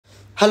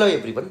Hello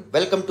everyone,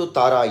 welcome to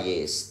Tara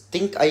IAS.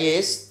 Think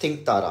IAS,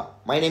 think Tara.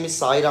 My name is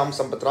Sairam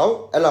Sampatirao.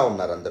 Ela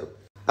unnaru andaru.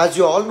 As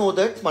you all know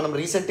that మనం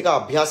recent గా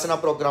అభ్యాసన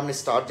programme ని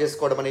start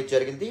చేసుకోవడం అనేది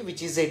జరిగింది,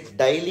 which is a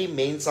daily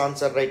mains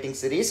answer writing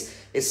series,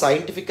 a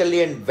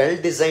scientifically and well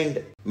designed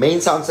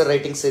mains answer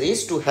writing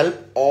series to help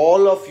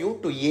all of you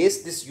to ace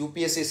this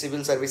UPSC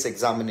civil service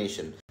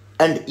examination.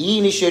 And ఈ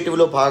initiative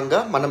లో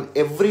భాగంగా మనం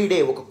every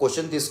day ఒక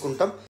question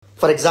తీసుకుంటాం.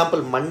 For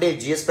example Monday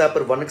GS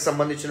paper 1 కి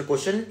సంబంధించిన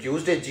question,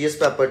 Tuesday GS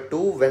paper 2,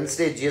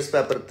 Wednesday GS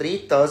paper 3,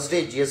 Thursday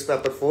GS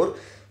paper 4,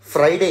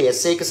 Friday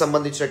ఎస్ఐకి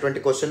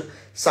సంబంధించినటువంటి క్వశ్చన్,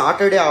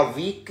 సాటర్డే ఆ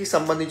వీక్కి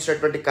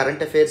సంబంధించినటువంటి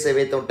కరెంట్ అఫైర్స్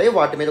ఏవైతే ఉంటాయో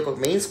వాటి మీద ఒక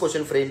మెయిన్స్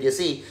క్వశ్చన్ ఫ్రేమ్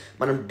చేసి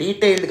మనం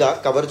డీటెయిల్డ్గా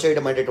కవర్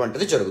చేయడం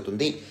అనేటువంటిది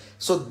జరుగుతుంది.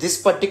 So this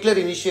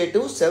particular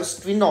initiative serves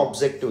twin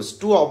objectives,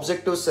 2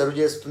 objectives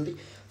serve చేస్తుంది.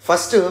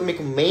 ఫస్ట్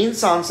మీకు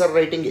మెయిన్స్ ఆన్సర్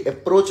రైటింగ్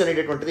అప్రోచ్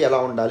అనేటటువంటిది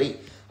ఎలా ఉండాలి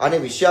అనే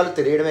విషయాలు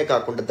తెలియడమే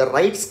కాకుండా ద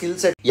రైట్ స్కిల్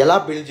సెట్ ఎలా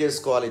బిల్డ్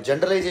చేసుకోవాలి,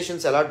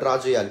 జనరలైజేషన్స్ ఎలా డ్రా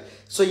చేయాలి,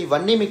 సో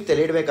ఇవన్నీ మీకు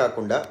తెలియడమే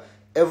కాకుండా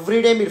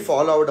ఎవ్రీడే మీరు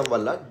ఫాలో అవడం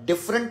వల్ల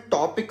డిఫరెంట్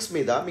టాపిక్స్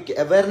మీద మీకు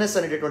అవేర్నెస్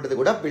అనేటటువంటిది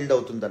కూడా బిల్డ్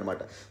అవుతుంది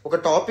అనమాట. ఒక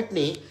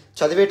టాపిక్ని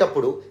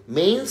చదివేటప్పుడు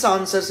మెయిన్స్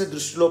ఆన్సర్స్ని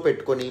దృష్టిలో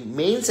పెట్టుకొని,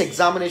 మెయిన్స్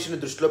ఎగ్జామినేషన్ని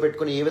దృష్టిలో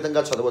పెట్టుకొని ఏ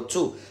విధంగా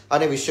చదవచ్చు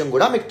అనే విషయం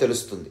కూడా మీకు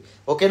తెలుస్తుంది.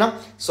 ఓకేనా?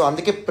 సో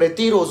అందుకే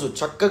ప్రతిరోజు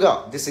చక్కగా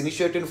దిస్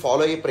ఇనిషియేటివ్ని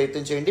ఫాలో అయ్యే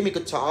ప్రయత్నం చేయండి.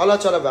 మీకు చాలా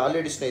చాలా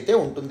వాల్యూ అడిషన్ అయితే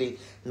ఉంటుంది,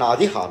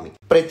 నాది హామీ.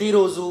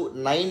 ప్రతిరోజు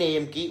 9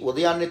 AM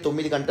ఉదయాన్నే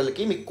 9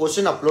 గంటలకి మీకు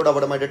క్వశ్చన్ అప్లోడ్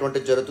అవ్వడం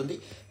అనేటువంటిది జరుగుతుంది.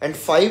 And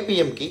 5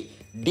 PM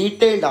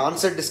detailed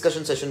answer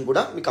discussion session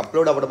కూడా మీకు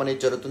అప్లోడ్ అవ్వడం అనేది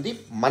జరుగుతుంది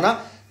మన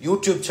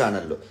యూట్యూబ్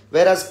ఛానల్లో.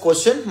 వేరాజ్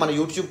క్వశ్చన్ మన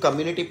యూట్యూబ్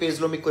కమ్యూనిటీ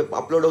పేజ్లో మీకు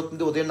అప్లోడ్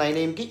అవుతుంది ఉదయం 9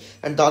 AM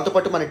అండ్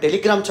దాంతోపాటు మన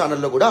టెలిగ్రామ్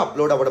ఛానల్లో కూడా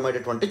అప్లోడ్ అవ్వడం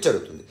అనేటువంటిది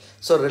జరుగుతుంది.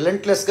 సో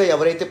రిలెంట్లెస్గా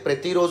ఎవరైతే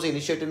ప్రతిరోజు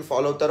ఇనిషియేటివ్ని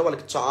ఫాలో అవుతారో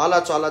వాళ్ళకి చాలా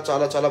చాలా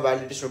చాలా చాలా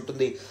వాలిడేషన్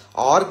ఉంటుంది.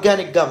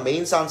 ఆర్గానిక్గా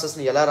మెయిన్స్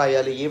ఆన్సర్స్ని ఎలా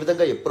రాయాలి, ఏ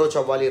విధంగా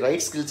అప్రోచ్ అవ్వాలి,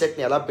 రైట్ స్కిల్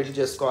సెట్ని ఎలా బిల్డ్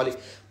చేసుకోవాలి,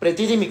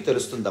 ప్రతిదీ మీకు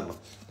తెలుస్తుందమ్మా.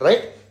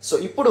 రైట్? సో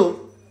ఇప్పుడు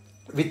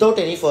వితౌట్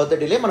ఎనీ ఫర్దర్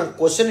డిలే మనం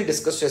క్వశ్చన్ని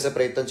డిస్కస్ చేసే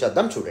ప్రయత్నం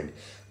చేద్దాం. చూడండి,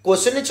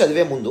 క్వశ్చన్ని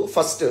చదివే ముందు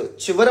ఫస్ట్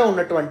చివర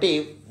ఉన్నటువంటి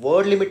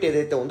వర్డ్ లిమిట్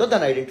ఏదైతే ఉందో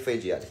దాన్ని ఐడెంటిఫై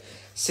చేయాలి.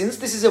 Since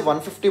this is a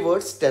 150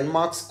 words 10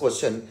 marks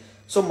question,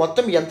 so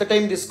మొత్తం ఎంత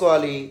టైం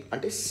తీసుకోవాలి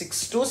అంటే 6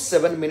 to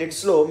 7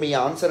 minutesలో మీ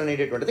ఆన్సర్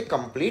అనేటటువంటిది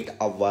కంప్లీట్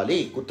అవ్వాలి.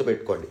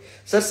 గుర్తుపెట్టుకోండి.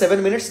 సార్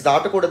 7 minutes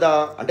దాటకూడదా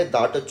అంటే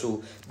దాటొచ్చు,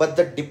 but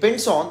that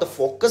depends on the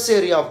focus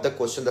area of the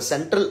question, the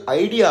central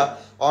idea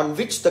on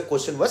which the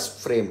question was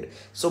framed.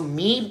 So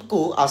మీకు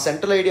ఆ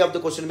central idea of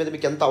the question మీద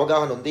మీకు ఎంత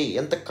అవగాహన ఉంది,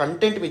 ఎంత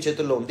కంటెంట్ మీ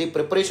చేతుల్లో ఉంది,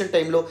 ప్రిపరేషన్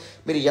టైంలో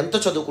మీరు ఎంత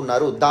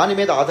చదువుకున్నారు, దాని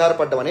మీద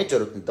ఆధారపడడం అనేది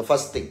జరుగుతుంది. The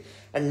first thing.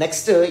 And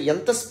next,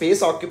 ఎంత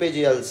స్పేస్ ఆక్యుపై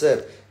చేయాలి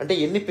సార్ అంటే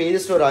ఎన్ని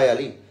పేజెస్లో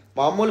రాయాలి.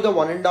 మామూలుగా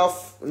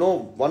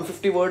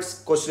 150 words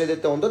క్వశ్చన్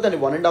ఏదైతే ఉందో దాన్ని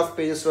 1.5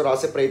 pagesలో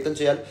రాసే ప్రయత్నం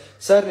చేయాలి.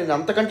 సార్ నేను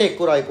అంతకంటే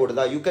ఎక్కువ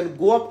రాయకూడదా? You can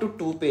go up to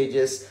 2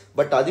 pages,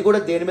 but అది కూడా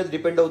దేని మీద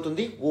డిపెండ్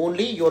అవుతుంది,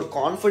 only your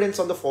confidence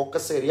on the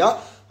focus area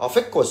of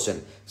a question.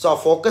 So ఆ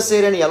ఫోకస్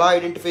ఏరియాని ఎలా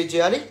ఐడెంటిఫై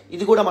చేయాలి,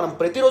 ఇది కూడా మనం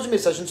ప్రతిరోజు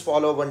మీరు సెషన్స్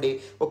ఫాలో అవ్వండి.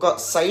 ఒక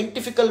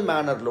సైంటిఫికల్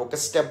మేనర్లో, ఒక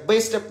స్టెప్ బై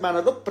స్టెప్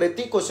మేనర్లో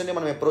ప్రతి క్వశ్చన్ని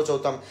మనం అప్రోచ్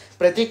అవుతాం,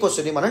 ప్రతి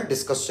క్వశ్చన్ని మనం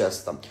డిస్కస్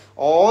చేస్తాం.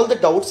 ఆల్ ద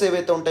డౌట్స్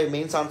ఏవైతే ఉంటాయి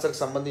మెయిన్స్ ఆన్సర్కి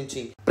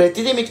సంబంధించి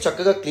ప్రతిదీ మీకు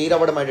చక్కగా క్లియర్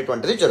అవ్వడం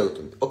అనేటువంటిది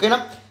జరుగుతుంది. ఓకేనా?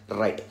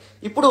 రైట్.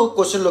 ఇప్పుడు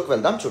క్వశ్చన్లోకి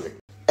వెళ్దాం. చూడండి,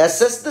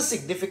 assess the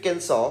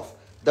significance of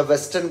the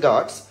western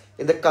Ghats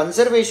in the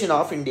conservation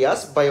of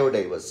India's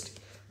biodiversity.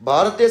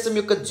 భారతదేశం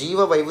యొక్క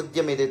జీవ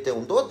వైవిధ్యం ఏదైతే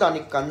ఉందో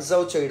దాన్ని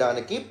కన్జర్వ్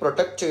చేయడానికి,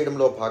 ప్రొటెక్ట్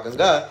చేయడంలో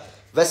భాగంగా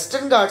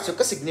వెస్టర్న్ ఘాట్స్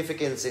యొక్క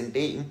సిగ్నిఫికెన్స్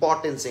ఏంటి,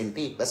 ఇంపార్టెన్స్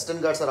ఏంటి.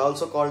 Western Ghats are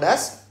also called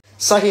as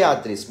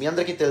సహ్యాద్రీస్. మీ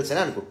అందరికీ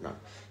తెలుసని అనుకుంటున్నాను.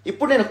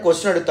 ఇప్పుడు నేను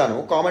క్వశ్చన్ అడుగుతాను,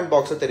 కామెంట్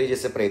బాక్స్లో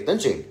తెలియజేసే ప్రయత్నం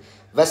చేయండి.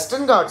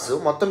 వెస్టర్న్ ఘాట్స్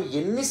మొత్తం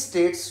ఎన్ని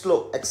స్టేట్స్లో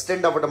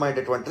ఎక్స్టెండ్ అవ్వడం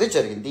అనేటటువంటిది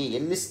జరిగింది,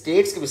 ఎన్ని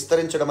స్టేట్స్కి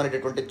విస్తరించడం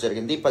అనేటటువంటిది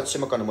జరిగింది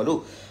పశ్చిమ కనుమలు?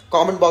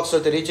 కామెంట్ బాక్స్లో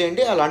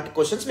తెలియజేయండి. అలాంటి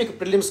క్వశ్చన్స్ మీకు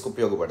ప్రిలిమ్స్కి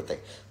ఉపయోగపడతాయి.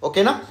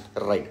 ఓకేనా?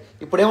 రైట్.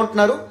 ఇప్పుడు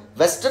ఏమంటున్నారు,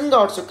 వెస్టర్న్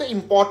ఘాట్స్ యొక్క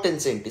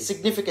ఇంపార్టెన్స్ ఏంటి,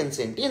 సిగ్నిఫికెన్స్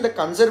ఏంటి in the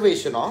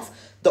conservation of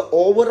the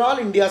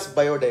overall India's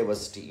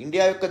biodiversity.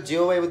 India యొక్క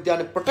జీవ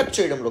వైవిధ్యాన్ని ప్రొటెక్ట్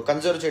చేయడంలో,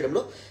 కన్జర్వ్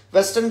చేయడంలో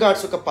వెస్టర్న్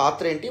ఘాట్స్ యొక్క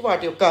పాత్ర ఏంటి,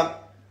 వాటి యొక్క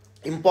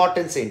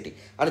ఇంపార్టెన్స్ ఏంటి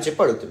అని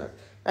చెప్పి అడుగుతున్నారు.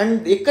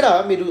 అండ్ ఇక్కడ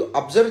మీరు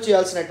అబ్జర్వ్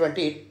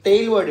చేయాల్సినటువంటి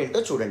టెయిల్ వర్డ్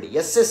ఏంటో చూడండి.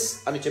 ఎస్ఎస్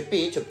అని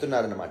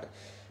చెప్తున్నారనమాట.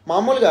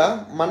 మామూలుగా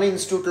మన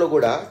ఇన్స్టిట్యూట్లో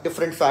కూడా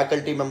డిఫరెంట్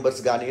ఫ్యాకల్టీ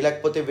మెంబర్స్ కానీ,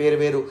 లేకపోతే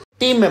వేరు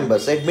team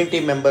members, admin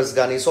team members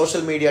కానీ,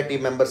 సోషల్ మీడియా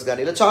టీమ్ మెంబర్స్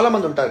కానీ, ఇలా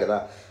చాలామంది ఉంటారు కదా.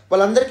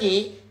 వాళ్ళందరికీ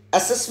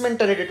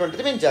అసెస్మెంట్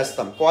అనేటటువంటిది మేము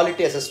చేస్తాం.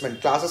 క్వాలిటీ అసెస్మెంట్,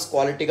 క్లాసెస్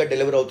క్వాలిటీగా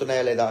డెలివర్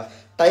అవుతున్నాయా లేదా,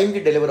 టైంకి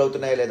డెలివర్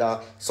అవుతున్నాయా లేదా,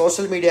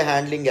 సోషల్ మీడియా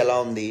హ్యాండ్లింగ్ ఎలా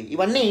ఉంది,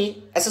 ఇవన్నీ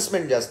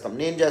అసెస్మెంట్ చేస్తాం.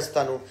 నేను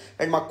చేస్తాను,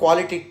 అండ్ మా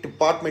క్వాలిటీ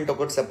డిపార్ట్మెంట్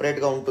ఒకటి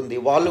సెపరేట్గా ఉంటుంది,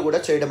 వాళ్ళు కూడా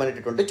చేయడం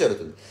అనేటటువంటి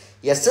జరుగుతుంది.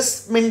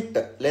 అసెస్మెంట్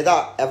లేదా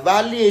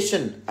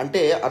ఎవాల్యుయేషన్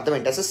అంటే అర్థం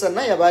ఏంటి? అసెస్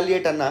అన్నా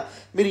ఎవాల్యుయేట్ అన్నా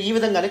మీరు ఈ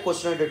విధంగానే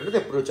క్వశ్చన్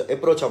అనేటటువంటిది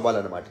అప్రోచ్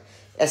అవ్వాలన్నమాట.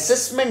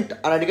 అసెస్మెంట్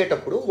అని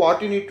అడిగేటప్పుడు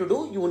what you need to do,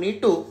 you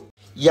need to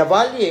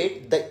evaluate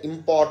the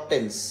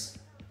importance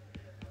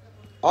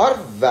are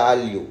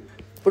value.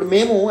 ఇప్పుడు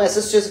మేము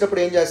అసెస్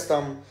చేసేటప్పుడు ఏం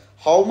చేస్తాం,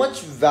 how much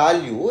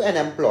value an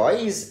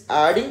employee is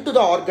adding to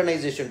the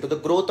organization, to the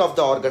growth of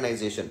the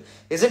organization,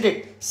 isn't it?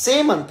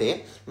 Same ante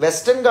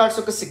Western Ghats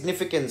oka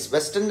significance,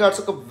 Western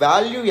Ghats oka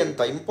value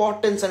enta,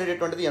 importance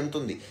అనేటటువంటిది ఎంత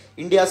ఉంది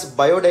India's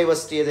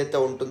biodiversity ఏదైతే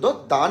ఉంటుందో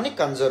దాన్ని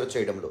conserve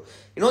చేయడంలో,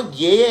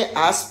 ఏ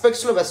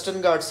aspects లో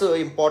western Ghats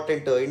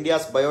important,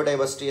 India's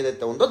biodiversity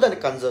ఏదైతే ఉందో దాన్ని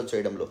కన్జర్వ్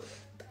చేయడంలో,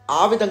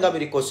 ఆ విధంగా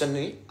మీరు ఈ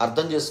క్వశ్చన్ని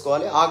అర్థం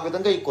చేసుకోవాలి. ఆ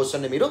విధంగా ఈ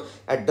క్వశ్చన్ని మీరు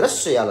అడ్రస్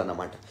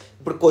చేయాలన్నమాట.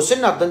 ఇప్పుడు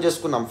క్వశ్చన్ని అర్థం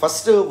చేసుకున్నాం.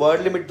 ఫస్ట్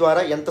వర్డ్ లిమిట్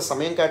ద్వారా ఎంత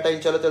సమయం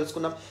కేటాయించాలో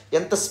తెలుసుకున్నాం,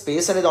 ఎంత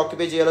స్పేస్ అనేది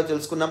ఆక్యుపై చేయాలో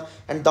తెలుసుకున్నాం,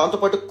 అండ్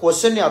దాంతోపాటు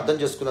క్వశ్చన్ని అర్థం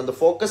చేసుకున్నాం. The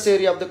focus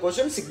area of the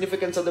question,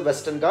 significance of the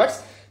western Ghats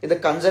in the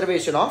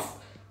conservation of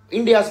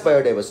India's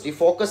biodiversity.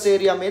 Focus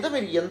area మీద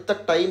మీరు ఎంత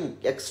టైం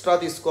ఎక్స్ట్రా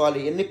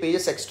తీసుకోవాలి, ఎన్ని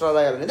పేజెస్ ఎక్స్ట్రా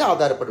రాయాలనేది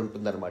ఆధారపడి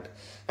ఉంటుంది అనమాట.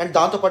 అండ్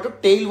దాంతోపాటు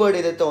టెయిల్ వర్డ్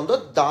ఏదైతే ఉందో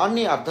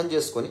దాన్ని అర్థం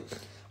చేసుకొని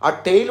ఆ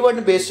టెయిల్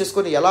వర్డ్ని బేస్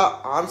చేసుకొని ఎలా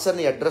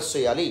ఆన్సర్ని అడ్రస్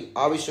చేయాలి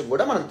ఆ విషయం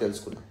కూడా మనం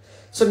తెలుసుకున్నాం.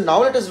 So now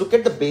let us look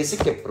at the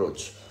basic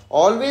approach.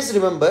 Always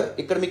remember,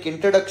 ఇక్కడ మీకు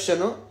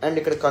ఇంట్రడక్షన్ అండ్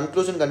ఇక్కడ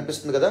కన్క్లూజన్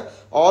కనిపిస్తుంది కదా,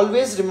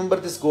 always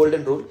remember this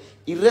golden rule.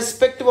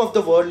 Irrespective of the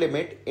word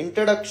limit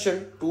introduction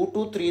 2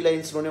 to 3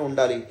 లైన్స్లోనే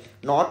ఉండాలి,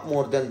 not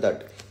more than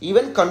that.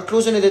 Even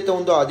conclusion ఏదైతే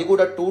ఉందో అది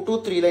కూడా 2 to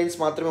 3 లైన్స్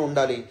మాత్రమే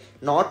ఉండాలి,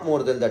 నాట్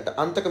మోర్ దెన్ దట్.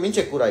 అంతకు మించి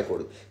ఎక్కువ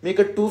రాయకూడదు.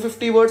 మీకు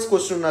 250 words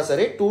క్వశ్చన్ ఉన్నా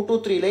సరే 2 to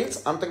 3 లైన్స్,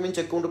 అంతకు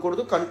మించి ఎక్కువ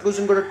ఉండకూడదు.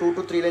 కన్క్లూజన్ కూడా 2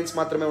 to 3 లైన్స్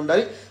మాత్రమే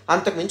ఉండాలి,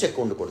 అంతకు మించి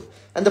ఎక్కువ ఉండకూడదు.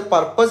 And the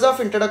purpose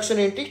of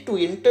introduction ఏంటి? To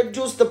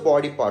introduce the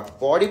body part.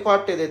 Body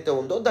part ఏదైతే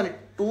ఉందో దాన్ని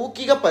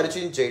టూకీగా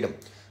పరిచయం చేయడం,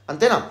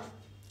 అంతేనా?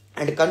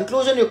 అండ్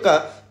కన్క్లూజన్ యొక్క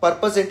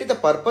పర్పస్ ఏంటి? The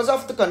purpose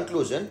of the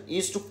conclusion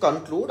is to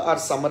conclude are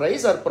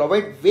summarise are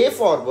provide way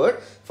forward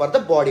for the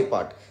body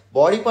part.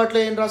 Body పార్ట్లో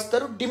ఏం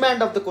రాస్తారు?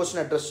 Demand of the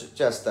question address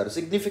చేస్తారు.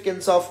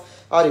 Significance of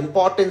are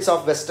importance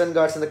of western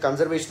Ghats in the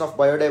conservation of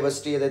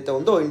biodiversity ఏదైతే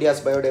ఉందో India's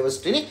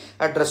బయోడైవర్సిటీని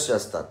address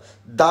చేస్తారు,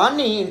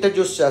 దాన్ని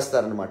introduce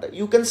చేస్తారనమాట.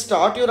 You can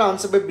start your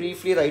answer by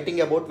briefly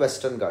writing about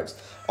western Ghats.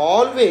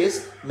 Always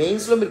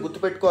మెయిన్స్లో మీరు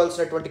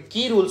గుర్తుపెట్టుకోవాల్సినటువంటి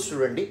కీ రూల్స్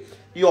చూడండి.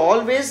 You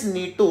always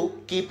need to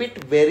keep it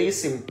very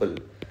simple.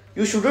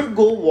 You shouldn't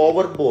go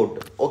overboard.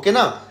 Okay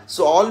na?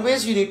 So always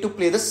you need to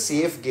play the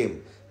safe game.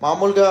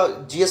 మామూలుగా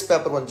GS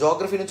paper 1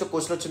 geography నుంచి ఒక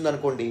question వచ్చింది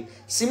అనుకోండి,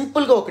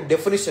 సింపుల్గా ఒక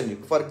definition,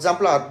 for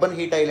example urban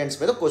heat islands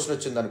మీద question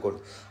వచ్చింది అనుకోండి,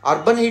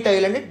 అర్బన్ హీట్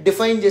ఐలాండ్ని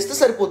డిఫైన్ చేస్తే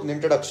సరిపోతుంది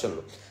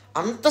ఇంట్రడక్షన్లో.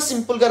 అంత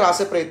సింపుల్గా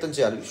రాసే ప్రయత్నం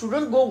చేయాలి. You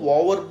shouldn't go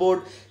over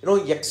board,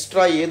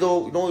 extra ఏదో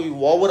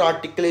ఓవర్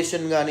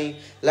ఆర్టికులేషన్ కానీ,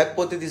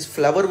 లేకపోతే దీస్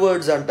ఫ్లవర్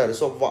వర్డ్స్ అంటారు,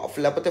 సో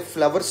లేకపోతే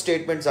ఫ్లవర్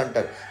స్టేట్మెంట్స్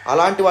అంటారు,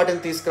 అలాంటి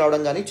వాటిని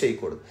తీసుకురావడం కానీ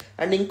చేయకూడదు.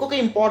 అండ్ ఇంకొక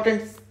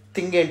ఇంపార్టెంట్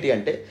థింగ్ ఏంటి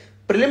అంటే,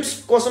 ప్రిలిమ్స్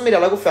కోసం మీరు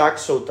ఎలాగో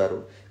ఫ్యాక్ట్స్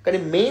చదువుతారు, కానీ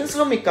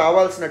మెయిన్స్లో మీకు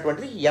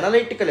కావాల్సినటువంటిది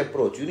analytical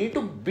approach. You need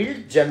to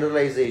build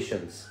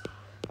generalisations.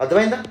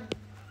 అర్థమైందా?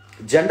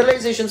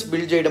 జనరలైజేషన్స్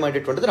బిల్డ్ చేయడం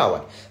అనేటువంటిది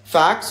రావాలి.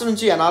 ఫ్యాక్ట్స్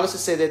నుంచి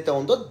అనాలిసిస్ ఏదైతే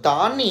ఉందో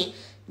దాన్ని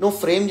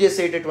ఫ్రేమ్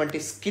చేసేటటువంటి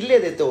స్కిల్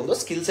ఏదైతే ఉందో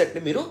స్కిల్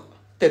సెట్ని మీరు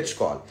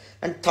తెచ్చుకోవాలి.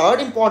 అండ్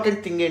థర్డ్ ఇంపార్టెంట్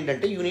థింగ్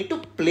ఏంటంటే, you need to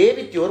play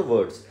with your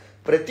words.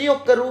 ప్రతి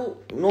ఒక్కరు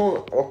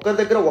ఒక్కరి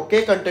దగ్గర ఒకే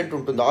కంటెంట్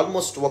ఉంటుంది,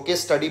 ఆల్మోస్ట్ ఒకే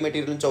స్టడీ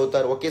మెటీరియల్ నుంచి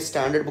చదువుతారు, ఒకే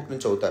స్టాండర్డ్ బుక్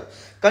నుంచి చదువుతారు,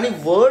 కానీ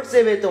వర్డ్స్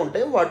ఏవైతే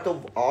ఉంటాయో వాటితో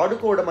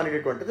ఆడుకోవడం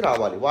అనేటటువంటిది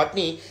రావాలి.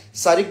 వాటిని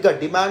సరిగ్గా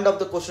డిమాండ్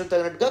ఆఫ్ ద క్వశ్చన్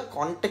తగినట్టుగా,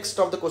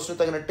 కాంటెక్స్ట్ ఆఫ్ ద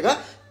క్వశ్చన్ తగినట్టుగా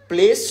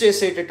ప్లేస్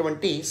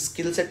చేసేటటువంటి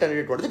స్కిల్ సెట్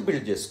అనేటటువంటిది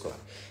బిల్డ్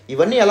చేసుకోవాలి.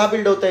 ఇవన్నీ ఎలా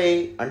బిల్డ్ అవుతాయి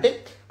అంటే,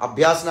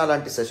 అభ్యాసన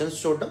లాంటి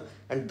సెషన్స్ చూడడం,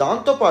 అండ్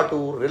దాంతోపాటు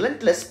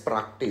రిలెంట్లెస్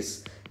ప్రాక్టీస్.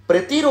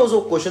 ప్రతిరోజు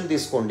ఒక క్వశ్చన్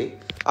తీసుకోండి,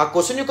 ఆ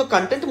క్వశ్చన్ యొక్క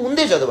కంటెంట్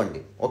ముందే చదవండి.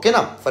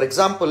 ఓకేనా? ఫర్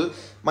ఎగ్జాంపుల్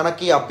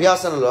మనకి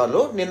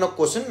అభ్యాసనలలో నిన్న ఒక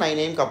క్వశ్చన్ 9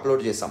 AM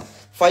అప్లోడ్ చేసాం,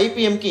 5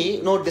 PM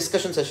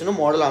discussion session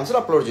model answer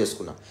upload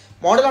చేసుకున్నాం.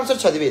 మోడల్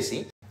ఆన్సర్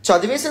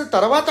చదివేసిన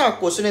తర్వాత ఆ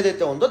క్వశ్చన్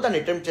ఏదైతే ఉందో దాన్ని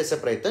అటెంప్ట్ చేసే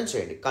ప్రయత్నం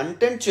చేయండి.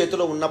 కంటెంట్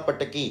చేతిలో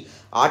ఉన్నప్పటికీ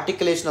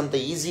ఆర్టికులేషన్ అంత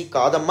ఈజీ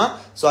కాదమ్మా,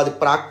 సో అది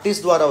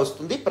ప్రాక్టీస్ ద్వారా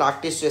వస్తుంది.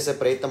 ప్రాక్టీస్ చేసే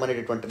ప్రయత్నం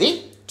అనేటటువంటిది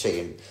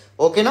చేయండి.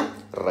 ఓకేనా?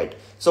 రైట్.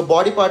 సో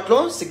బాడీ పార్ట్లో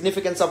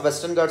సిగ్నిఫికెన్స్ ఆఫ్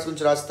వెస్టర్న్ ఘాట్స్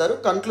గురించి రాస్తారు.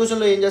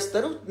 కన్క్లూజన్లో ఏం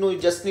చేస్తారు? నువ్వు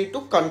just need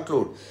to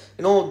conclude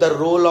the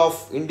role of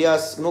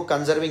India's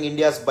conserving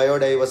India's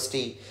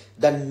biodiversity,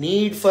 the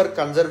need for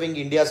conserving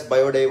India's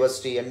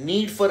biodiversity and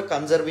need for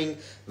conserving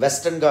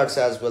Western Ghats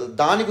as well,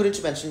 దాని గురించి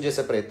mention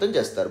చేసే ప్రయత్నం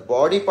చేస్తారు.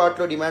 బాడీ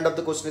పార్ట్లో డిమాండ్ ఆఫ్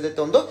ద క్వశ్చన్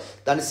ఏదైతే ఉందో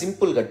దాన్ని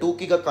సింపుల్గా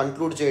టూకీగా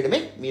కన్క్లూడ్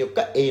చేయడమే మీ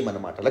యొక్క ఎయిమ్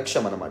అనమాట,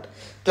 లక్ష్యం అనమాట.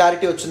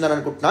 క్లారిటీ వచ్చిందని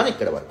అనుకుంటున్నాను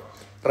ఇక్కడ వరకు.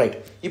 రైట్.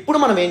 ఇప్పుడు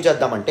మనం ఏం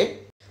చేద్దామంటే,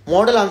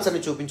 మోడల్ ఆన్సర్ని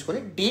చూపించుకొని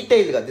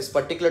డీటెయిల్గా దిస్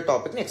పర్టికులర్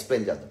టాపిక్ని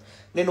ఎక్స్ప్లెయిన్ చేద్దాం.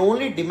 నేను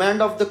only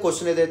demand of the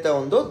question ఏదైతే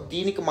ఉందో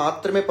దీనికి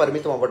మాత్రమే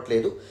పరిమితం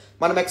అవ్వట్లేదు.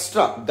 మనం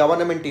ఎక్స్ట్రా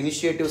గవర్నమెంట్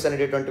ఇనిషియేటివ్స్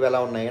అనేటటువంటివి ఎలా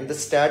ఉన్నాయి, and the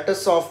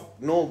status of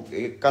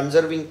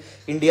conserving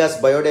India's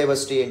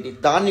biodiversity ఏంటి,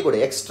 దాన్ని కూడా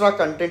ఎక్స్ట్రా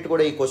కంటెంట్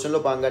కూడా ఈ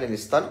క్వశ్చన్లో భాగంగా నేను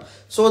ఇస్తాను.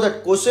 సో దట్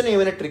క్వశ్చన్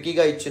ఏమైనా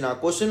ట్రికీగా ఇచ్చినా,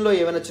 క్వశ్చన్లో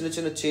ఏమైనా చిన్న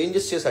చిన్న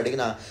చేంజెస్ చేసి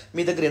అడిగినా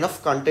మీ దగ్గర ఎనఫ్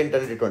కంటెంట్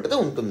అనేటటువంటిది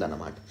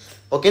ఉంటుందన్నమాట.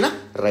 ఓకేనా?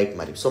 రైట్.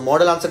 మరి సో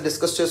మోడల్ ఆన్సర్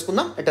డిస్కస్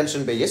చేసుకుందాం.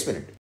 అటెన్షన్ పే చేసి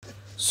వినండి.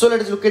 So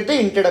let us look at the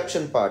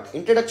introduction part.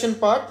 Introduction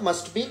part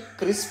must be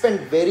crisp and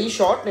very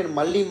short. నేను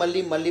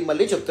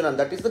మళ్ళీ చెప్తున్నాను.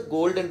 That is the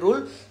golden rule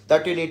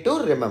that you need to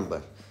remember.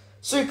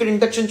 So ఇక్కడ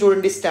introduction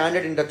చూడండి,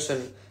 standard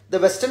introduction. The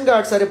Western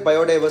Ghats are a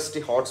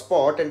biodiversity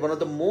hotspot and one of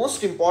the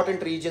most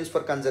important regions for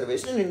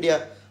conservation in India.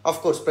 Of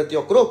course, ప్రతి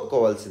ఒక్కరూ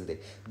ఒప్పుకోవాల్సిందే.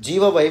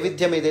 జీవ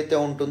వైవిధ్యం ఏదైతే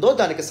ఉంటుందో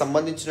దానికి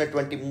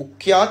సంబంధించినటువంటి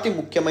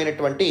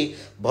ముఖ్యమైనటువంటి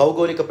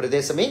భౌగోళిక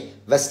ప్రదేశమే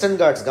వెస్టర్న్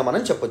ఘాట్స్గా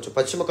మనం చెప్పొచ్చు,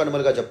 పశ్చిమ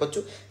కనుమలుగా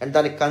చెప్పొచ్చు. అండ్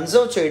దాన్ని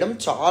కన్జర్వ్ చేయడం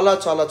చాలా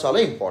చాలా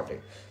చాలా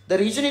important. The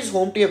region is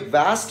home to a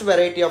vast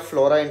variety of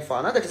flora and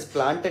fauna, that is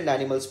plant and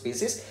animal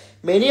species,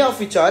 many of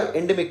which are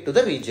endemic to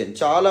the region.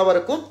 చాలా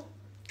వరకు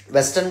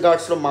వెస్టర్న్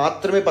ఘాట్స్లో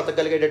మాత్రమే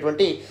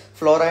బతకగలిగేటటువంటి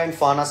ఫ్లోరా అండ్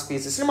ఫానా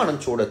స్పీసీస్ని మనం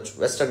చూడొచ్చు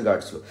western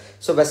ఘాట్స్లో.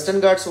 So western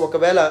Ghats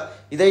ఒకవేళ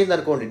ఇదైంది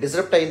అనుకోండి,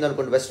 disrupt అయింది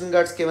అనుకోండి, వెస్టర్న్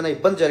ఘాట్స్కి ఏమైనా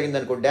ఇబ్బంది జరిగింది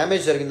అనుకోండి,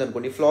 డ్యామేజ్ జరిగింది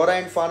అనుకోండి, ఫ్లోరా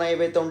అండ్ ఫానా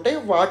ఏవైతే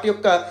ఉంటాయో వాటి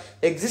యొక్క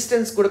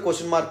ఎగ్జిస్టెన్స్ కూడా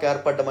క్వశ్చన్ మార్క్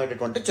ఏర్పడడం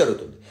అనేటువంటి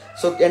జరుగుతుంది.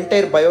 సో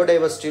ఎంటైర్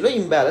బయోడైవర్సిటీలో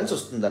ఇంబ్యాలెన్స్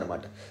వస్తుంది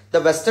అనమాట.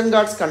 The western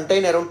Ghats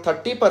contain around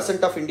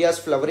 30% of India's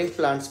flowering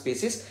plant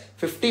species,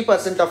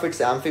 50% of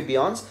it's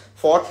యాంఫిబియాన్స్,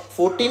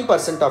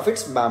 14% of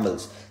it's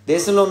mammals.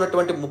 దేశంలో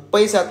ఉన్నటువంటి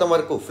 30%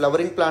 వరకు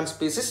ఫ్లవరింగ్ ప్లాంట్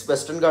స్పీసీస్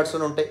వెస్టర్న్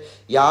ఘాట్స్లో ఉంటాయి.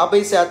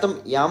 50%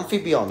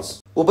 యాంఫిబియాన్స్,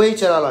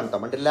 ఉభయచరాలు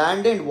అంటాం, అంటే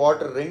ల్యాండ్ అండ్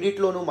వాటర్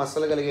రెండిట్లోనూ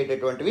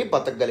మసలగలిగేటటువంటివి,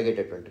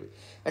 బతకగలిగేటటువంటివి.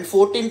 And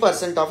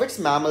 14% of it's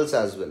mammals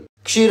as well.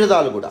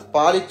 క్షీరదాలు కూడా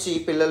పాలిచ్చి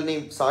పిల్లల్ని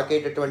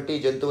సాకేటటువంటి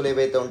జంతువులు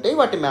ఏవైతే ఉంటాయి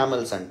వాటి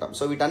మ్యామల్స్ అంటాం.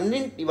 సో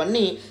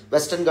ఇవన్నీ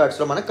వెస్టర్న్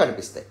ఘాట్స్లో మనకు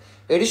కనిపిస్తాయి.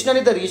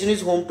 Additionally, the region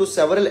is home to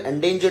several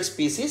endangered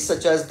species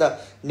such as the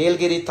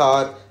Nilgiri thar,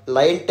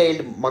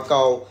 lion-tailed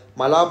macaw,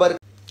 Malabar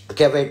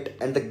kevet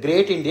and the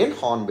great Indian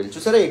hornbill.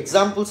 చూసారా,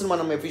 ఎగ్జాంపుల్స్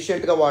మనం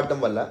ఎఫిషియెంట్గా వాడడం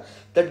వల్ల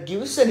that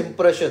gives an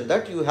impression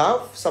that you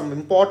have some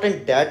important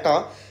data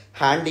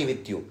handy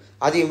with you.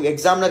 అది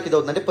ఎగ్జామినర్కి ఇది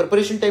అవుతుంది, అంటే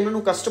preparation టైంలో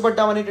నువ్వు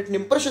కష్టపడ్డావు అనేటువంటి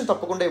ఇంప్రెషన్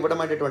తప్పకుండా ఇవ్వడం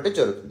అనేటువంటి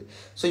జరుగుతుంది.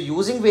 సో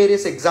యూజింగ్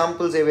వేరియస్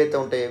ఎగ్జాంపుల్స్ ఏవైతే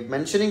ఉంటాయో,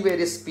 మెన్షనింగ్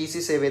వేరియస్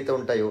స్పీసీస్ ఏవైతే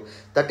ఉంటాయో,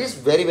 దట్ ఈస్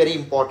వెరీ వెరీ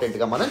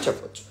ఇంపార్టెంట్గా మనం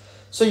చెప్పొచ్చు.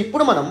 సో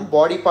ఇప్పుడు మనం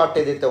బాడీ పార్ట్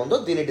ఏదైతే ఉందో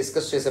దీన్ని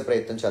డిస్కస్ చేసే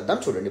ప్రయత్నం చేద్దాం.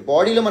 చూడండి,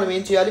 బాడీలో మనం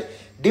ఏం చేయాలి,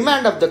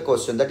 demand of the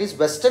question, that is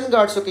western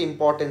Ghats యొక్క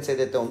ఇంపార్టెన్స్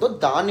ఏదైతే ఉందో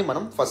దాన్ని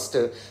మనం ఫస్ట్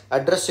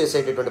అడ్రస్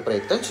చేసేటటువంటి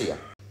ప్రయత్నం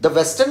చేయాలి. The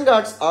Western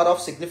Ghats are of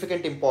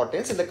significant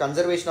importance in the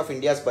conservation of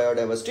India's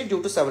biodiversity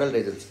due to several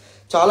reasons.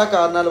 చాలా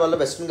కారణాల వల్ల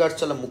వెస్టర్న్ ఘాట్స్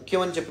చాలా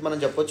ముఖ్యం అని చెప్పి మనం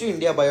చెప్పొచ్చు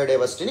ఇండియా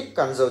బయోడైవర్సిటీని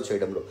కన్జర్వ్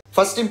చేయడంలో.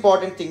 ఫస్ట్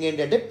ఇంపార్టెంట్ థింగ్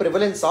ఏంటంటే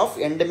prevalence of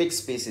endemic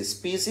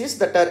species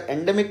that are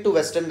endemic to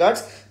western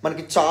Ghats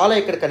మనకి చాలా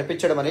ఇక్కడ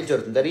కనిపించడం అనేది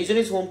జరుగుతుంది. The reason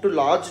is home to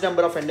large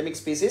number of endemic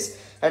species.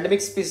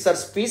 Endemic species are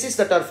species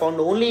that are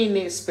found only in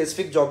a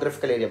specific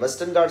geographical area.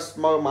 Western Ghats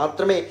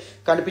మాత్రమే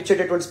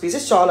కనిపించేటటువంటి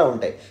species చాలా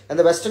ఉంటాయి. And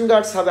the western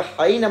Ghats have a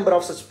high number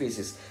of such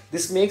species.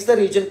 This makes the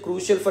region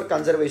crucial for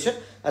conservation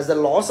as the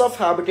loss of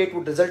habitat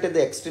would result in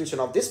the extinction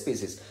of this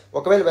species.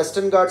 ఒకవేళ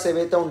western Ghats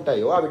ఏవైతే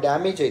ఉంటాయో అవి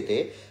damage అయితే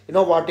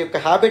వాటి యొక్క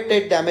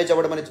habitat damage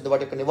అవ్వడం అనేది,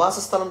 వాటి యొక్క నివాస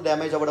స్థలం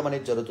డ్యామేజ్ అవ్వడం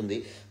అనేది జరుగుతుంది.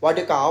 వాటి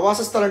యొక్క ఆవాస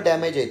స్థలం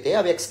డ్యామేజ్ అయితే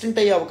అవి ఎక్స్టెంట్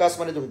అయ్యే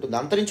అవకాశం అనేది ఉంటుంది,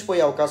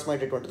 అంతరించిపోయే అవకాశం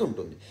అనేటువంటిది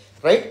ఉంటుంది,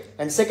 రైట్.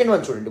 అండ్ సెకండ్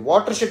వన్ చూడండి,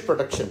 water shed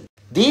protection.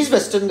 These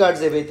western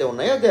Ghats ఏవైతే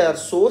ఉన్నాయో they are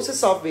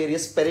sources of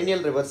various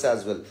perineal reverse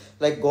as well,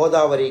 like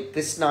Godavari,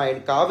 Krishna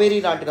and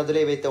Kaveri లాంటి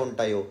నదులు ఏవైతే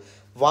ఉంటాయో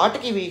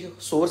వాటికి ఇవి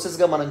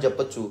సోర్సెస్గా మనం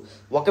చెప్పొచ్చు.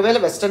 ఒకవేళ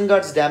వెస్టర్న్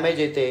ఘాట్స్ డ్యామేజ్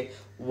అయితే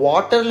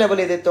వాటర్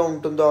లెవెల్ ఏదైతే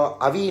ఉంటుందో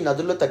అవి ఈ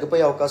నదుల్లో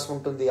తగ్గిపోయే అవకాశం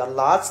ఉంటుంది. ఆ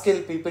లార్జ్ స్కేల్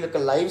పీపుల్ యొక్క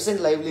లైఫ్స్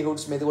అండ్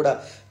లైవ్లీహుడ్స్ మీద కూడా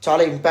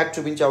చాలా ఇంపాక్ట్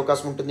చూపించే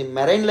అవకాశం ఉంటుంది.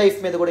 మెరైన్ లైఫ్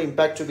మీద కూడా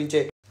ఇంపాక్ట్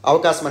చూపించే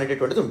అవకాశం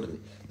అనేటటువంటిది ఉంటుంది.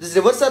 These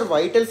rivers are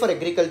vital for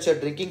agriculture,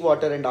 drinking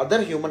water and other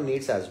human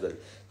needs as well.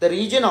 The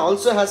region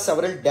also has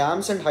several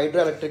dams and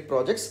hydroelectric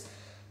projects.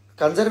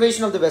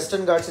 Conservation of the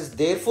Western Ghats is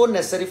therefore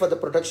necessary for the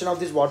protection of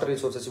these water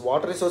resources.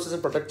 Water resources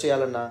protect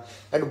చేయాలన్నా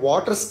and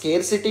water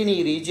స్కేర్సిటీని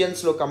ఈ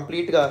రీజియన్స్లో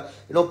కంప్లీట్గా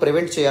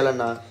prevent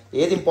చేయాలన్నా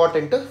ఏది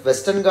important,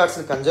 western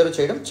ఘాట్స్ని conserve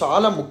చేయడం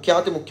చాలా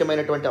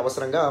ముఖ్యమైనటువంటి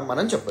అవసరంగా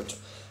మనం చెప్పొచ్చు.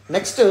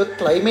 Next,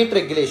 climate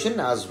regulation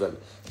as well.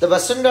 The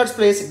Western Ghats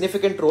play a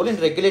significant role in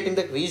regulating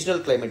the regional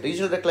climate.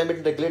 Regional climate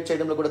regulate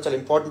చేయడంలో కూడా చాలా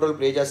ఇంపార్టెంట్ రోల్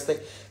ప్లే చేస్తాయి.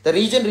 The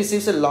region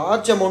receives a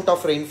large amount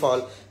of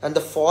rainfall and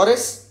the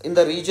forests in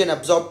the region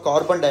absorb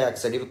carbon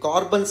dioxide. ఇవి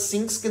carbon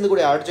sinks కింద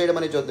కూడా add చేయడం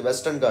అనేది జరుగుతుంది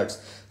western Ghats,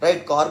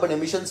 right. Carbon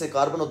emissions,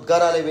 carbon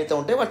ఉద్గారాలు ఏవైతే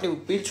ఉంటాయో వాటిని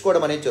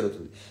పీల్చుకోవడం అనేది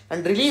జరుగుతుంది.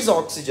 అండ్ రిలీజ్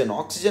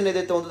ఆక్సిజన్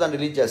ఏదైతే ఉందో దాన్ని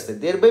రిలీజ్ చేస్తాయి.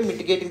 There by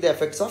mitigating the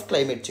effects of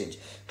climate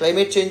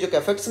change యొక్క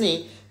ఎఫెక్ట్స్ని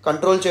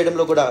కంట్రోల్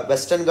చేయడంలో కూడా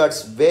western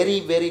Ghats very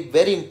very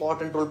very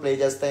important role play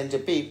చేస్తాయని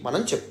చెప్పి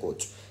మనం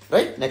చెప్పుకోవచ్చు,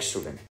 రైట్. నెక్స్ట్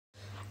చూడండి,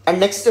 and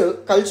next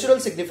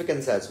cultural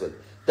significance as well.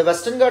 The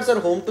Western Ghats are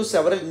home to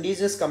several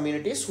indigenous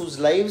communities whose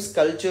lives,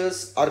 cultures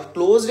are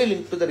closely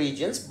linked to the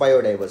region's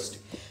biodiversity.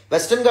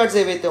 Western Ghats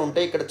ఏవైతే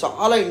ఉంటాయో ఇక్కడ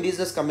చాలా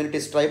indigenous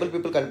communities, tribal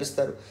people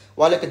కనిపిస్తారు.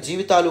 వాళ్ళ యొక్క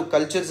జీవితాలు,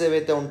 cultures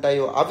ఏవైతే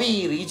ఉంటాయో అవి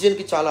ఈ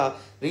రీజియన్కి చాలా,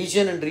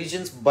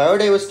 రీజియన్స్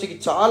బయోడైవర్సిటీకి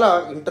చాలా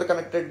ఇంటర్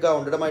కనెక్టెడ్గా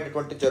ఉండడం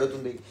అనేటువంటి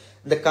జరుగుతుంది.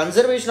 The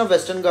conservation of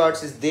Western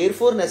Ghats is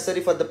therefore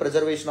necessary for the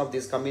preservation of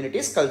these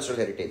communities' cultural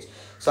heritage.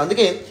 So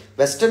అందుకే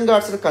వెస్టర్న్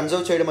ఘాట్స్ని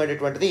కన్జర్వ్ చేయడం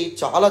అనేటువంటిది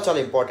చాలా చాలా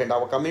ఇంపార్టెంట్. ఆ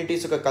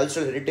కమ్యూనిటీస్ యొక్క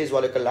కల్చరల్ హెరిటేజ్,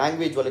 వాళ్ళ యొక్క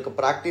లాంగ్వేజ్, వాళ్ళ యొక్క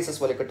ప్రాక్టీసెస్,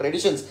 వాళ్ళ యొక్క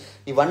ట్రెడిషన్స్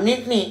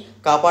ఇవన్నింటినీ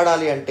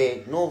కాపాడాలి అంటే,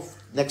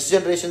 నెక్స్ట్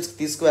జనరేషన్స్కి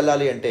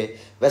తీసుకువెళ్ళాలి అంటే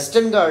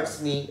వెస్టర్న్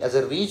ఘాట్స్ని యాజ్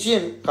అ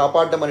రీజియన్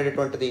కాపాడడం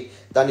అనేటటువంటిది,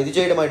 దాన్ని ఇది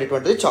చేయడం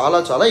అనేటటువంటిది చాలా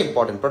చాలా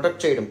ఇంపార్టెంట్.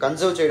 ప్రొటెక్ట్ చేయడం,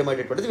 కన్జర్వ్ చేయడం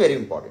అనేటువంటిది వెరీ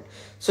ఇంపార్టెంట్. ఇంపార్టెంట్.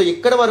 సో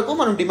ఇక్కడ వరకు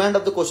మనం demand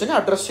of the question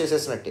address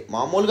చేసేసినట్టే.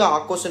 మామూలుగా ఆ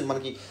క్వశ్చన్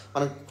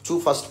మనం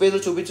ఫస్ట్ పేజ్లో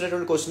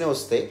చూపించినటువంటి క్వశ్చనే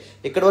వస్తే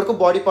ఇక్కడ వరకు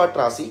బాడీ పార్ట్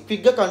రాసి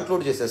క్విక్గా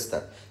కన్క్లూడ్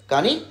చేసేస్తారు.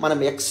 కానీ మనం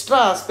ఎక్స్ట్రా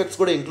ఆస్పెక్ట్స్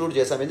కూడా ఇంక్లూడ్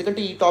చేసాం,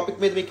 ఎందుకంటే ఈ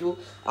టాపిక్ మీద మీకు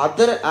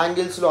అదర్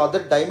యాంగిల్స్లో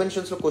అదర్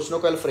డైమెన్షన్స్లో క్వశ్చన్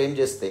ఒకవేళ ఫ్రేమ్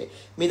చేస్తే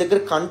మీ దగ్గర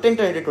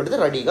కంటెంట్ అనేటటువంటిది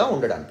రెడీగా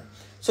ఉండడానికి.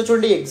 సో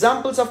చూడండి,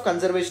 examples of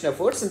conservation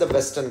efforts in the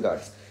western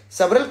Ghats.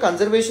 Several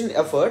conservation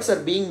efforts are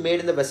being made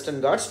in the Western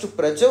Ghats to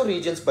preserve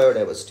regions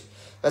biodiversity.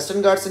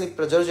 Western ఘాట్స్ని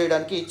preserve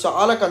చేయడానికి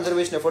చాలా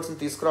కన్జర్వేషన్ ఎఫర్ట్స్ని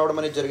తీసుకురావడం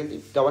అనేది జరిగింది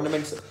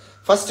governments.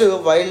 First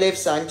wild life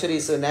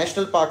sanctuaries,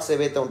 national parks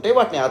ఏవైతే ఉంటాయో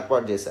వాటిని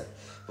ఏర్పాటు చేశారు.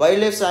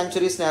 వైల్డ్ లైఫ్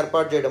శాంక్చురీస్ని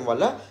ఏర్పాటు చేయడం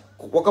వల్ల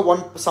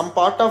some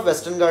part of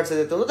western Ghats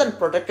ఏదైతే ఉందో దాన్ని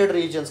ప్రొటెక్టెడ్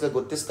రీజియన్స్గా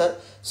గుర్తిస్తారు.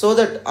 సో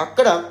దట్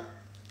అక్కడ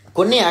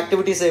కొన్ని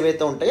యాక్టివిటీస్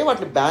ఏవైతే ఉంటాయో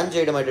వాటిని బ్యాన్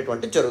చేయడం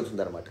అనేటువంటి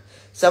జరుగుతుంది అనమాట.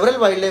 Several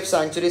wild life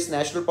sanctuaries,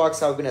 national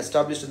parks have been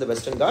established in the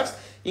western Ghats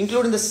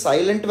including the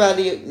silent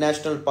valley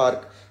national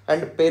park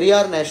and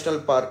Periyar National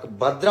Park,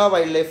 Bhadra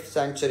Wildlife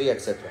Sanctuary,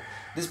 etc.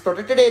 These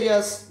protected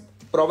areas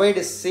provide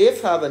a safe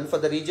haven for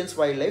the region's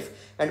wildlife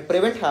and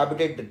prevent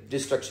habitat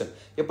destruction.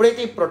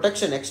 ఎప్పుడైతే ఈ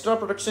protection, extra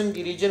protection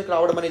ఈ రీజియన్కి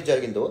రావడం అనేది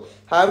జరిగిందో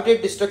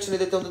habitat destruction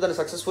ఏదైతే ఉందో దాన్ని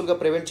సక్సెస్ఫుల్గా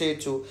ప్రివెంట్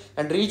చేయొచ్చు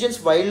అండ్ రీజియన్స్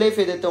వైల్డ్ లైఫ్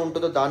ఏదైతే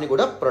ఉంటుందో దాన్ని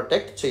కూడా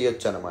ప్రొటెక్ట్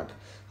చేయొచ్చు అనమాట.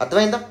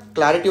 అర్థమైందా?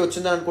 క్లారిటీ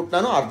వచ్చిందని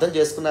అనుకుంటున్నాను, అర్థం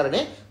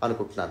చేసుకున్నారనే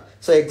అనుకుంటున్నాను.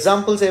 సో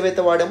ఎగ్జాంపుల్స్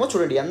ఏవైతే వాడామో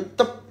చూడండి,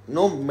 ఎంత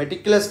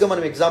మెటిక్యులస్గా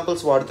మనం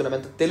ఎగ్జాంపుల్స్ వాడుతున్నాం,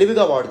 ఎంత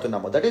తెలివిగా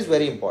వాడుతున్నామో, that is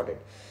very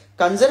important.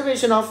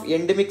 Conservation of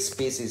endemic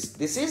species,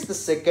 this is the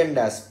second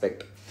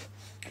aspect.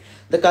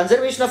 The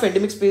conservation of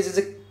endemic species is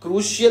a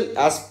crucial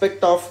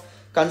aspect of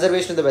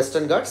conservation in the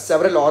Western Ghats.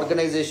 Several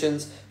organizations,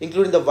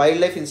 including the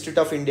Wildlife Institute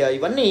of India,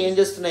 ఇవన్నీ ఏం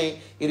చేస్తున్నాయి,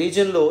 ఈ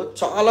రీజియన్లో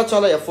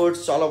చాలా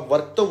efforts, చాలా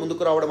వర్క్తో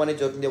ముందుకు రావడం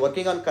అనేది జరుగుతుంది.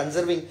 Working on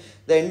conserving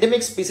the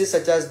endemic species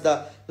such as the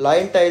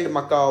lion tailed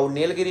Macau,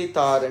 Nilgiri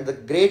tar and the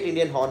great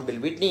Indian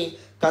Hornbill. వీటిని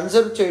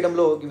కన్జర్వ్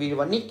చేయడంలో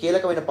ఇవన్నీ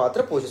కీలకమైన పాత్ర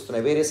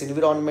పోషిస్తున్నాయి. వేరియస్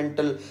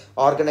ఎన్విరాన్మెంటల్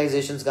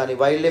ఆర్గనైజేషన్స్ కానీ,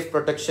 వైల్డ్ లైఫ్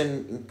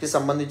ప్రొటెక్షన్కి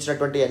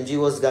సంబంధించినటువంటి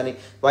ఎన్జిఓస్ కానీ,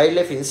 wild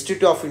life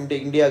institute of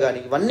India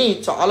కానీ, ఇవన్నీ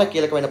చాలా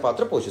కీలకమైన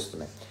పాత్ర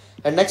పోషిస్తున్నాయి.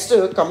 And next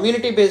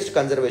community based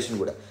conservation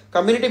కూడా.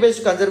 Community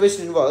based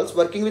conservation involves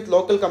working with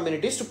local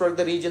communities to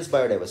protect the regions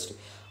biodiversity.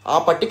 ఆ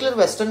పర్టికులర్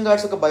వెస్టర్న్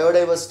ఘాట్స్ యొక్క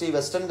బయోడైవర్సిటీ,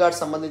 వెస్టర్న్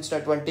ఘాట్స్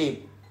సంబంధించినటువంటి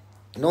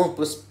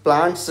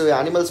ప్లాంట్స్,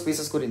 యానిమల్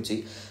స్పీసెస్ గురించి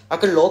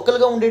అక్కడ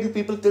లోకల్గా ఉండే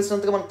పీపుల్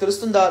తెలిసినంతగా మనకు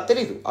తెలుస్తుందా?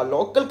 తెలీదు. ఆ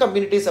లోకల్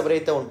కమ్యూనిటీస్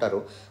ఎవరైతే ఉంటారో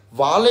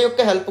వాళ్ళ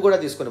యొక్క హెల్ప్ కూడా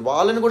తీసుకుని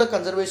వాళ్ళని కూడా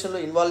కన్జర్వేషన్లో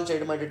ఇన్వాల్వ్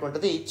చేయడం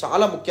అనేటువంటిది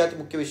చాలా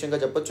ముఖ్య విషయంగా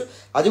చెప్పొచ్చు.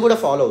 అది కూడా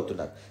ఫాలో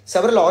అవుతున్నారు.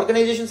 Several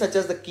organisations such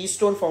as the key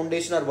stone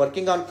foundation are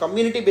working on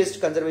community based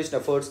conservation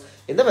efforts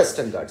in the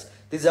western Ghats.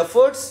 These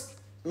efforts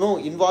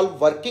involve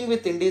working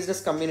with indigenous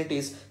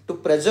communities to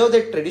preserve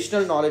their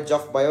traditional knowledge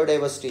of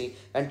biodiversity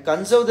and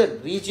conserve the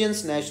region's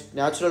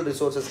natural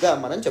resources గా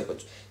మనం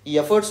చెప్పొచ్చు. ఈ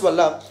efforts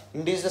వల్ల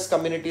indigenous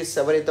communities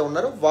ఎవరైతే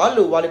ఉన్నారో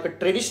వాళ్ళ యొక్క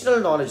traditional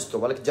నాలెడ్జ్తో,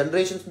 వాళ్ళకి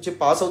జనరేషన్స్ నుంచి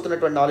పాస్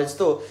అవుతున్నటువంటి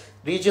నాలెడ్జ్తో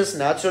రీజియన్స్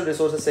న్యాచురల్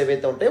రిసోర్సెస్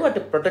ఏవైతే ఉంటాయో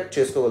వాటిని ప్రొటెక్ట్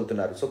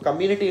చేసుకోగలుగుతున్నారు. సో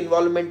కమ్యూనిటీ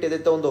ఇన్వాల్వ్మెంట్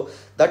ఏదైతే ఉందో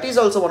that is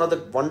also one of the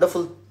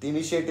wonderful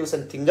initiatives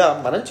and థింగ్గా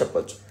మనం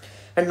చెప్పొచ్చు.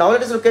 And now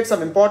let us look at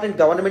some important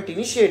government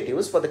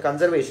initiatives for the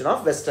conservation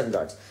of Western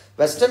Ghats.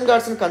 Western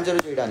Ghats ని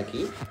conserve చేయడానికి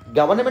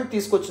government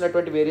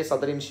తీసుకొచ్చినటువంటి various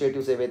other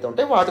initiatives ఏవైతే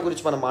ఉంటాయో వాటి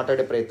గురించి మనం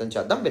మాట్లాడే ప్రయత్నం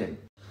చేద్దాం, వినండి.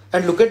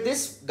 And look at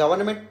this,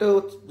 government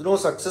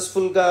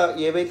సక్సెస్ఫుల్గా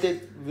ఏవైతే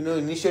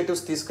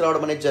ఇనిషియేటివ్స్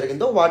తీసుకురావడం అనేది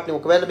జరిగిందో వాటిని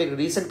ఒకవేళ మీరు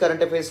రీసెంట్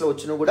కరెంట్ అఫైర్స్లో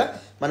వచ్చినా కూడా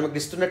మనకు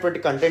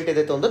ఇస్తున్నటువంటి కంటెంట్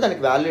ఏదైతే ఉందో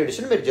దానికి వాల్యూ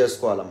ఎడిషన్ మీరు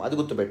చేసుకోవాలమ్మా, అది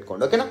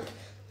గుర్తుపెట్టుకోండి, ఓకేనా.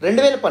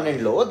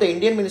 2012లో the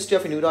Indian ministry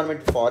of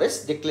environment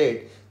forest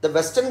declared the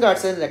Western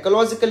Ghats is an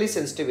ecologically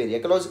sensitive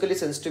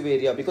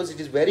area because it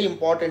is very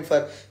important for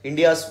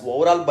India's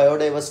overall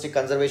biodiversity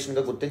conservation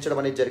గా గుర్తించడం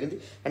అనేది జరిగింది.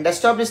 And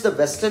establish the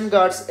western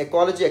Ghats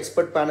ecology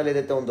expert panel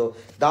ఏదైతే ఉందో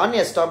దాన్ని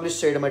establish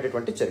చేయడం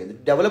అనేటువంటి జరిగింది.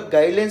 Develop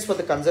guide lines for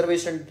the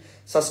conservation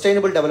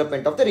sustainable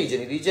development of the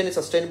region. ఈ రీజియన్ని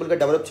సస్టైనబుల్గా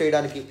డెవలప్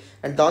చేయడానికి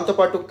అండ్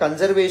దాంతోపాటు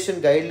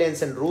conservation guide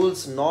lines and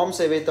rules,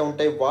 norms ఏవైతే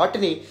ఉంటాయో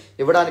వాటిని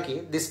ఇవ్వడానికి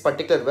this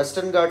particular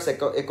western Ghats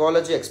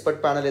ecology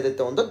expert panel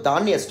ఏదైతే ఉందో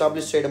దాన్ని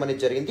ఎస్టాబ్లిష్ చేయడం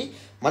అనేది జరిగింది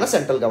మన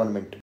central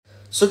government.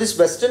 So this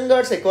western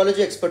Ghats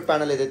ecology expert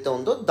panel ఏదైతే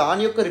ఉందో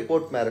దాని యొక్క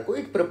రిపోర్ట్ మేరకు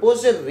it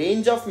proposed a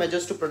range of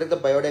measures to protect the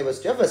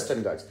biodiversity of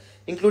western Ghats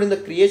including the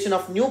creation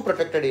of new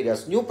protected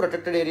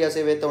areas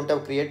ఏవైతే ఉంటే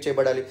అవి క్రియేట్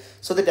చేయబడాలి.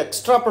 So that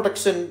extra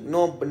protection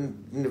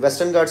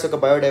western Ghats యొక్క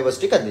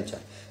బయోడైవర్సిటీకి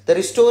అందించాలి. The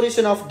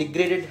restoration of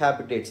degraded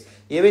habitats,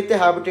 ఏవైతే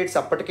habitats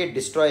అప్పటికే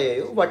destroy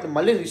అయ్యాయో వాటిని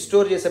మళ్ళీ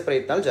రిస్టోర్ చేసే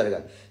ప్రయత్నాలు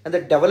జరగాలి. And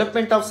the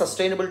development of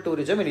sustainable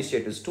tourism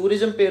initiatives,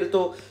 tourism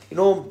పేరుతో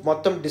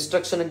మొత్తం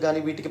డిస్ట్రక్షన్కి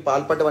కానీ వీటికి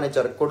పాల్పడడం అనేది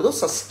జరగకూడదు.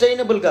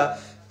 సస్టైనబుల్గా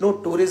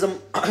టూరిజం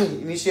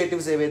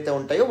ఇనిషియేటివ్స్ ఏవైతే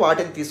ఉంటాయో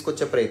వాటిని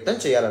తీసుకొచ్చే ప్రయత్నం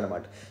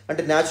చేయాలన్నమాట.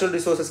 అంటే న్యాచురల్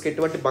రిసోర్సెస్కి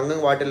ఎటువంటి భంగం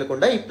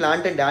వాటిల్లకుండా, ఈ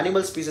ప్లాంట్ అండ్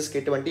యానిమల్ స్పీసెస్కి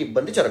ఎటువంటి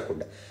ఇబ్బంది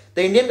జరగకుండా.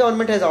 The Indian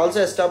government has also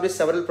establish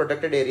several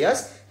protected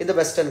areas in the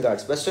western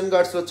Ghats. Western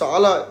ఘాట్స్లో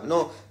చాలా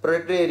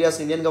ప్రొటెక్టెడ్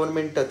ఏరియాస్ ఇండియన్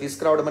గవర్నమెంట్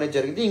తీసుకురావడం అనేది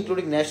జరిగింది,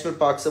 including national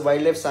parks,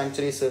 wild life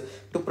sanctuaries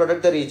to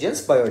protect the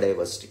regions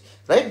biodiversity.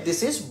 Right,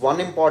 this is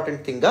one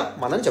important థింగ్గా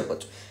మనం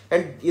చెప్పొచ్చు.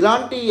 And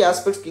ఇలాంటి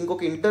ఆస్పెక్ట్స్కి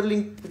ఇంకొక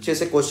interlink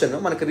చేసే question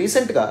మనకు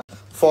రీసెంట్గా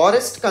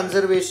ఫారెస్ట్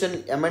కన్జర్వేషన్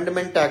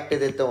అమెండ్మెంట్ యాక్ట్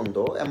ఏదైతే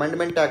ఉందో,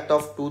 అమెండ్మెంట్ యాక్ట్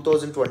ఆఫ్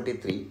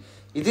 2023,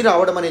 ఇది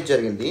రావడం అనేది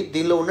జరిగింది.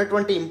 దీనిలో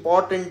ఉన్నటువంటి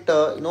important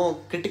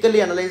critically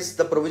analyse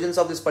the provisions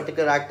of this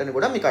particular act అని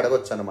కూడా మీకు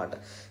అడగొచ్చు అనమాట.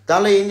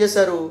 దానిలో ఏం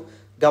చేశారు,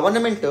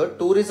 గవర్నమెంట్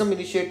టూరిజం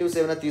ఇనిషియేటివ్స్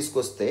ఏమైనా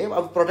తీసుకొస్తే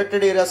అవి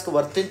ప్రొటెక్టెడ్ ఏరియాస్కి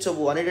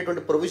వర్తించవు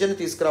అనేటటువంటి ప్రొవిజన్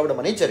తీసుకురావడం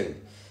అనేది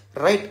జరిగింది.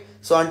 రైట్.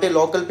 సో అంటే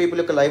లోకల్ పీపుల్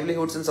యొక్క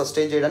లైవ్లీహుడ్స్ని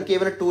సస్టైన్ చేయడానికి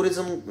ఏమైనా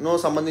టూరిజంను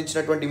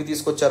సంబంధించినటువంటి ఇవి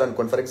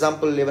తీసుకొచ్చారనుకోండి, ఫర్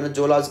ఎగ్జాంపుల్ ఏమైనా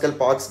జూలాజికల్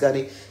పార్క్స్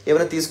కానీ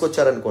ఏమైనా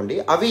తీసుకొచ్చారనుకోండి,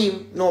 అవి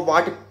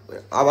వాటి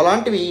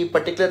అలాంటివి ఈ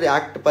పర్టికులర్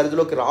యాక్ట్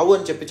పరిధిలోకి రావు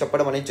అని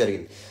చెప్పడం అనేది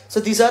జరిగింది. So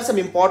these are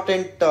some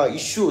important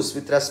issues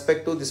with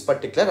respect to this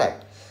particular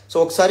act. So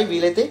ఒకసారి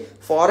వీలైతే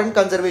foreign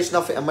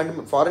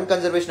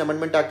conservation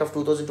amendment act of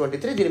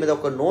 2023 దీని మీద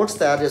ఒక నోట్స్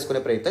తయారు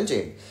చేసుకునే ప్రయత్నం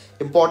చేయండి.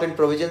 ఇంపార్టెంట్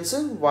ప్రొవిజన్స్,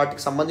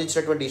 వాటికి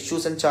సంబంధించినటువంటి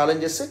issues and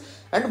challenges,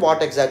 and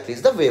what exactly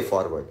is the way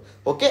forward.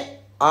 Okay,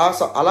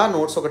 అలా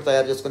నోట్స్ ఒకటి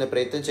తయారు చేసుకునే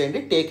ప్రయత్నం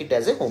చేయండి. Take it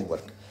as a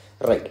homework.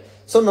 Right.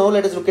 So now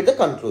let us look at the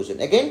conclusion.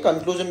 Again,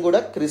 conclusion కూడా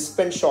క్రిస్ప్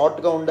అండ్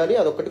షార్ట్గా ఉండాలి.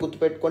 అదొకటి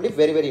గుర్తుపెట్టుకోండి,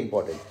 very very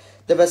important.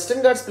 The Western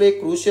Ghats play a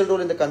crucial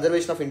role in the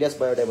conservation of India's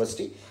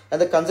biodiversity, and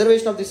the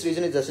conservation of this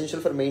region is essential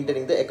for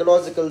maintaining the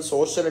ecological,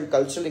 social and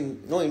cultural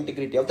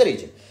integrity of the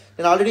region.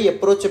 నేను already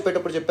approach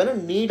చెప్పేటప్పుడు చెప్పాను,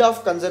 need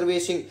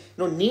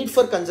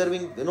for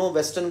conserving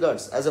western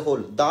Ghats as a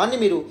whole, దాన్ని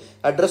మీరు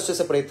address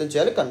చేసే ప్రయత్నం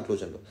చేయాలి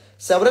కన్క్లూజన్లో.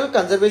 Several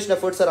conservation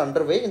efforts are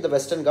under way in the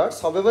western Ghats.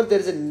 However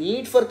there is a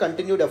need for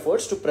continued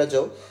efforts to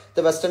preserve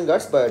the western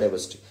Ghats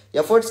biodiversity.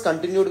 Efforts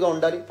కంటిన్యూడ్గా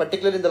ఉండాలి,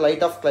 particular in the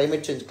light of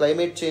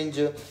climate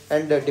change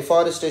and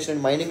deforestation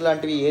and mining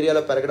లాంటివి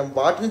ఏరియాలో పెరగడం,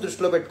 వాటిని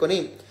దృష్టిలో పెట్టుకొని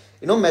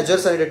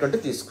measures అనేటటువంటి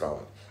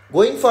తీసుకురావాలి.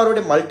 Going forward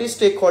a multi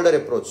stake holder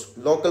approach,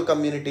 local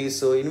communities,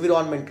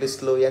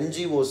 ఎన్విరాన్మెంటలిస్టులు,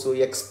 NGOs,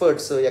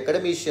 experts,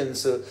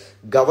 academicians,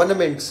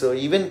 governments,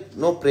 even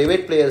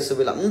private players,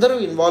 వీళ్ళందరూ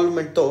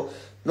ఇన్వాల్వ్మెంట్తో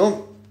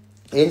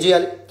ఏం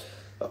చేయాలి,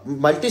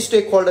 multi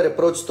stake holder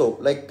అప్రోచ్తో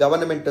like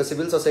government,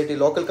 civil society,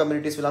 local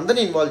communities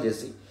వీళ్ళందరినీ ఇన్వాల్వ్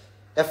చేసి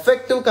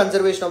effective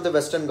conservation of the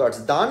western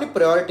Ghats దాన్ని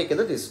priority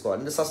కింద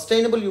తీసుకోవాలి. The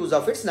sustainable use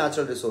of it's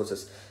natural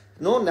resources,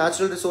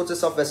 natural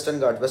resources of western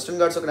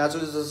Ghats ఒక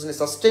natural రిసోర్సెస్ని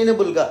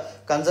సస్టైనబుల్గా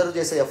conserve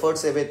చేసే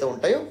ఎఫర్ట్స్ ఏవైతే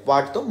ఉంటాయో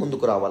వాటితో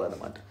ముందుకు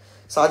రావాలన్నమాట.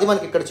 సో అది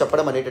మనకి ఇక్కడ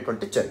చెప్పడం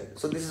అనేటటువంటి జరిగింది.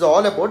 So this is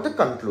all about the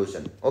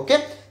conclusion. Okay,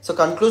 so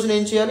conclusion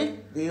ఏం చేయాలి,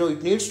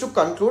 it needs to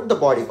conclude the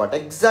body part.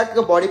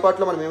 ఎగ్జాక్ట్గా బాడీ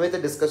పార్ట్లో మనం ఏమైతే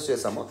డిస్కస్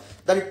చేసామో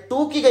దాన్ని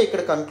టూకీగా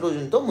ఇక్కడ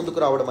కన్క్లూజన్తో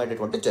ముందుకు రావడం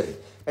అనేటటువంటి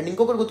జరిగింది. అండ్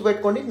ఇంకొకటి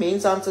గుర్తుపెట్టుకోండి,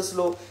 మెయిన్స్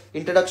ఆన్సర్స్లో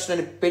ఇంట్రడక్షన్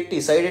అని పెట్టి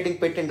సైడ్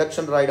హెడ్డింగ్ పెట్టి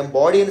ఇంట్రడక్షన్ రాయడం,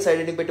 బాడీ అని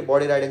సైడ్ హెడ్డింగ్ పెట్టి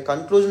బాడీ రాయడం,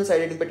 కన్క్లూజన్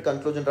సైడ్ హెడ్డింగ్ పెట్టి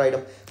కన్క్లూజన్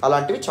రాయడం,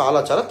 అలాంటివి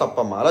చాలా చాలా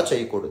తప్పమ్మా, అలా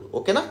చేయకూడదు.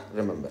 ఓకేనా,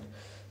 remember.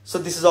 So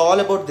this is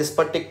all about this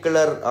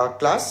particular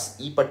class.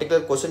 ఈ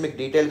పర్టికులర్ క్వశ్చన్ మీకు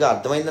డీటెయిల్గా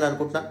అర్థమైందని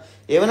అనుకుంటున్నాను.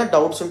 ఏమైనా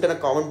డౌట్స్ ఉంటే నా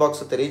కామెంట్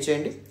బాక్స్లో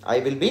తెలియచేయండి. I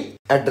will be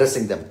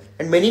addressing them.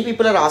 And many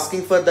people are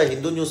asking for the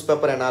Hindu news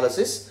paper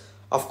analysis.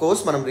 Of course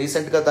మనం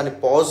రీసెంట్గా దాన్ని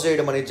పాజ్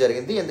చేయడం అనేది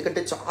జరిగింది,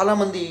 ఎందుకంటే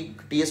చాలామంది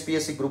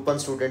టీఎస్పీఎస్సీ గ్రూప్ 1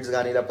 స్టూడెంట్స్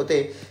కానీ లేకపోతే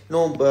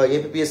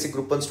ఏపీఎస్సీ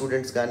గ్రూప్ 1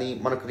 స్టూడెంట్స్ కానీ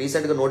మనకు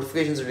రీసెంట్గా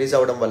నోటిఫికేషన్స్ రిలీజ్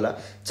అవ్వడం వల్ల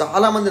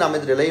చాలామంది నా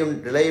మీద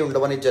రిలై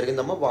ఉండడం అనేది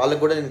జరిగిందమ్మా.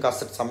 వాళ్ళకు కూడా నేను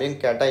కాస్త సమయం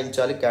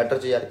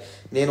క్యాటర్ చేయాలి.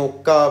 నేను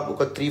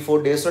ఒక 3-4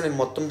 డేస్లో నేను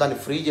మొత్తం దాన్ని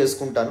ఫ్రీ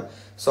చేసుకుంటాను.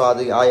 సో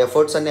అది ఆ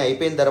ఎఫర్ట్స్ అన్నీ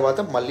అయిపోయిన తర్వాత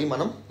మళ్ళీ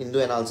మనం హిందూ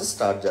అనాలిసిస్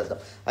స్టార్ట్ చేద్దాం.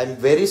 I'm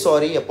very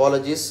sorry,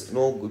 apologies.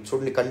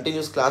 చూడండి,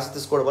 కంటిన్యూస్ క్లాస్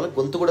తీసుకోవడం వల్ల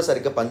గొంతు కూడా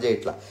సరిగ్గా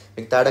పనిచేయట్లా,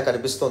 మీకు తేడా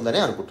కనిపిస్తోందని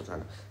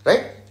అనుకుంటున్నాను.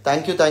 Right,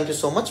 thank you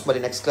so much.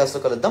 మరి నెక్స్ట్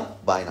క్లాస్లో కలుద్దాం.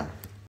 బాయ్ నా.